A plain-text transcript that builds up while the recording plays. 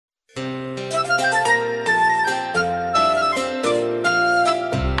This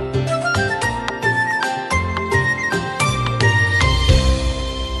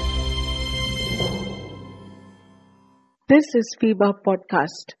is FIBA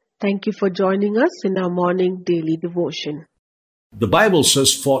Podcast. Thank you for joining us in our morning daily devotion. The Bible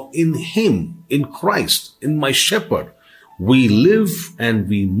says, for in Him, in Christ, in my shepherd, we live and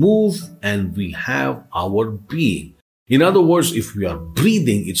we move and we have our being. In other words, if we are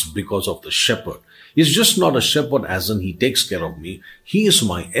breathing, it's because of the shepherd. He's just not a shepherd as in He takes care of me. He is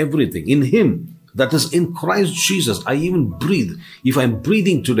my everything. In Him, that is in Christ Jesus, I even breathe. If I'm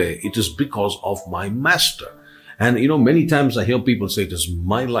breathing today, it is because of my Master. And many times I hear people say it is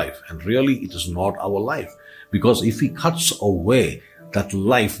my life, and really it is not our life. Because if He cuts away that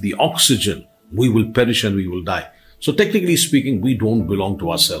life, the oxygen, we will perish and we will die. So technically speaking, we don't belong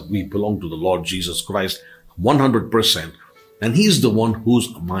to ourselves. We belong to the Lord Jesus Christ 100%. And He's the one who's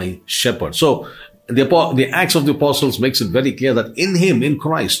my shepherd. So the Acts of the Apostles makes it very clear that in Him, in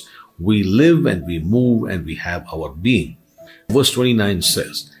Christ, we live and we move and we have our being. Verse 29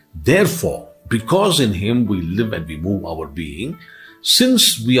 says, therefore, because in Him we live and we move our being,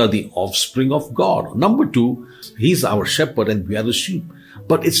 since we are the offspring of God. Number 2, He's our shepherd and we are the sheep.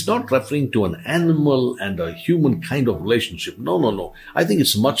 But it's not referring to an animal and a human kind of relationship. No. I think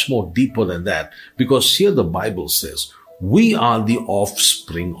it's much more deeper than that, because here the Bible says, we are the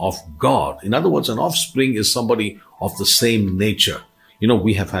offspring of God. In other words, an offspring is somebody of the same nature.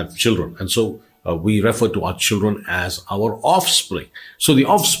 We have had children, and so we refer to our children as our offspring. So the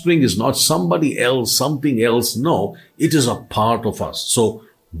offspring is not somebody else, something else. No, it is a part of us. So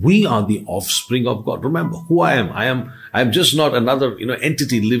we are the offspring of God. Remember who I am. I am just not another,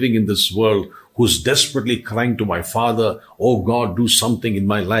 entity living in this world who's desperately crying to my Father, oh God, do something in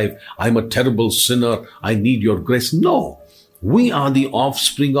my life. I'm a terrible sinner. I need your grace. No, we are the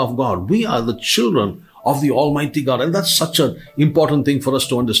offspring of God. We are the children of the Almighty God. And that's such an important thing for us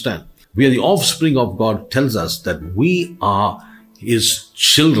to understand. We are the offspring of God tells us that we are His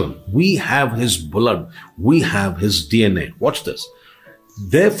children. We have His blood. We have His DNA. Watch this.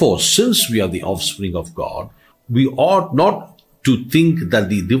 Therefore, since we are the offspring of God, we ought not to think that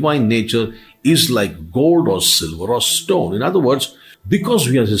the divine nature is like gold or silver or stone. In other words, because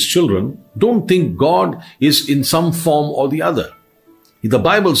we are His children, don't think God is in some form or the other. The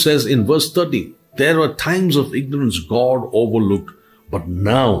Bible says in verse 30, there are times of ignorance God overlooked, but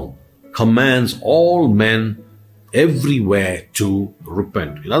now commands all men everywhere to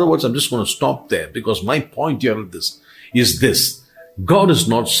repent. In other words, I'm just going to stop there, because my point here is this. God is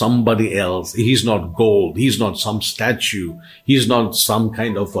not somebody else. He's not gold. He's not some statue. He's not some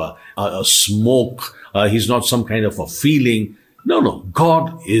kind of a smoke. He's not some kind of a feeling. No.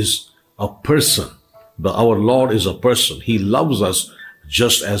 God is a person. Our Lord is a person. He loves us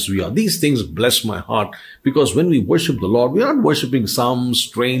just as we are. These things bless my heart, because when we worship the Lord, we are not worshiping some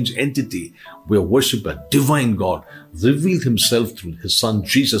strange entity. We are worshiping a divine God, revealed Himself through His Son,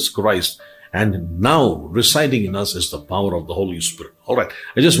 Jesus Christ. And now residing in us is the power of the Holy Spirit. All right.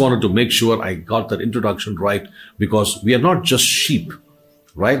 I just wanted to make sure I got that introduction right, because we are not just sheep,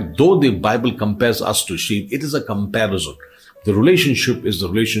 right? Though the Bible compares us to sheep, it is a comparison. The relationship is the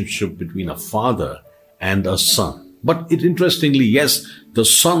relationship between a father and a son. But interestingly, yes, the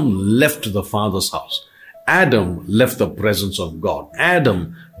son left the father's house. Adam left the presence of God.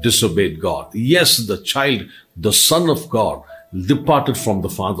 Adam disobeyed God. Yes, the child, the son of God, departed from the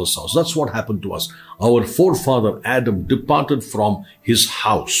father's house. That's what happened to us. Our forefather Adam departed from his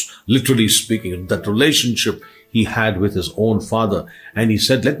house, literally speaking, that relationship he had with his own father. And he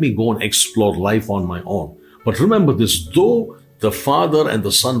said, let me go and explore life on my own. But remember this, though the father and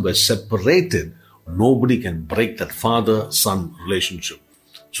the son were separated, nobody can break that father-son relationship.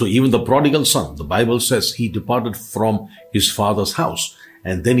 So even the prodigal son, the Bible says he departed from his father's house.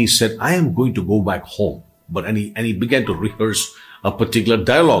 And then he said, I am going to go back home. And he began to rehearse a particular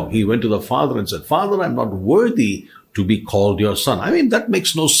dialogue. He went to the father and said, Father, I'm not worthy to be called your son. I mean, that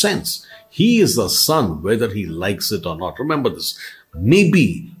makes no sense. He is the son, whether he likes it or not. Remember this.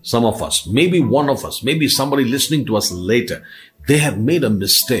 Maybe some of us, maybe one of us, maybe somebody listening to us later, they have made a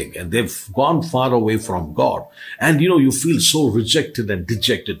mistake and they've gone far away from God. And you feel so rejected and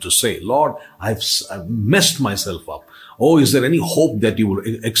dejected to say, Lord, I've messed myself up. Oh, is there any hope that you will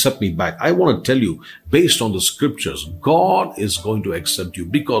accept me back? I want to tell you, based on the scriptures, God is going to accept you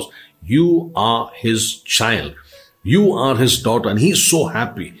because you are His child. You are His daughter, and He's so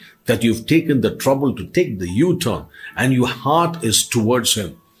happy that you've taken the trouble to take the U-turn and your heart is towards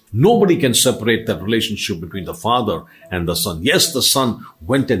Him. Nobody can separate that relationship between the father and the son. Yes, the son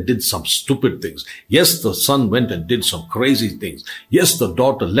went and did some stupid things. Yes, the son went and did some crazy things. Yes, the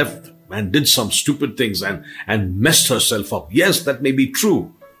daughter left and did some stupid things and messed herself up. Yes, that may be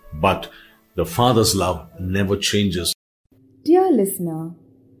true, but the Father's love never changes. Dear listener,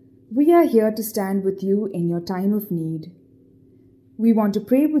 we are here to stand with you in your time of need. We want to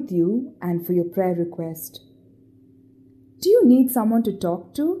pray with you and for your prayer request. Do you need someone to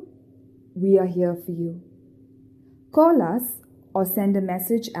talk to? We are here for you. Call us or send a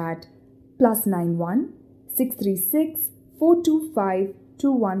message at +91 636 425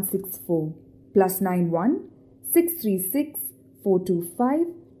 2164 +91 636 425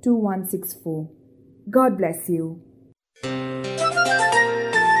 2164. God bless you.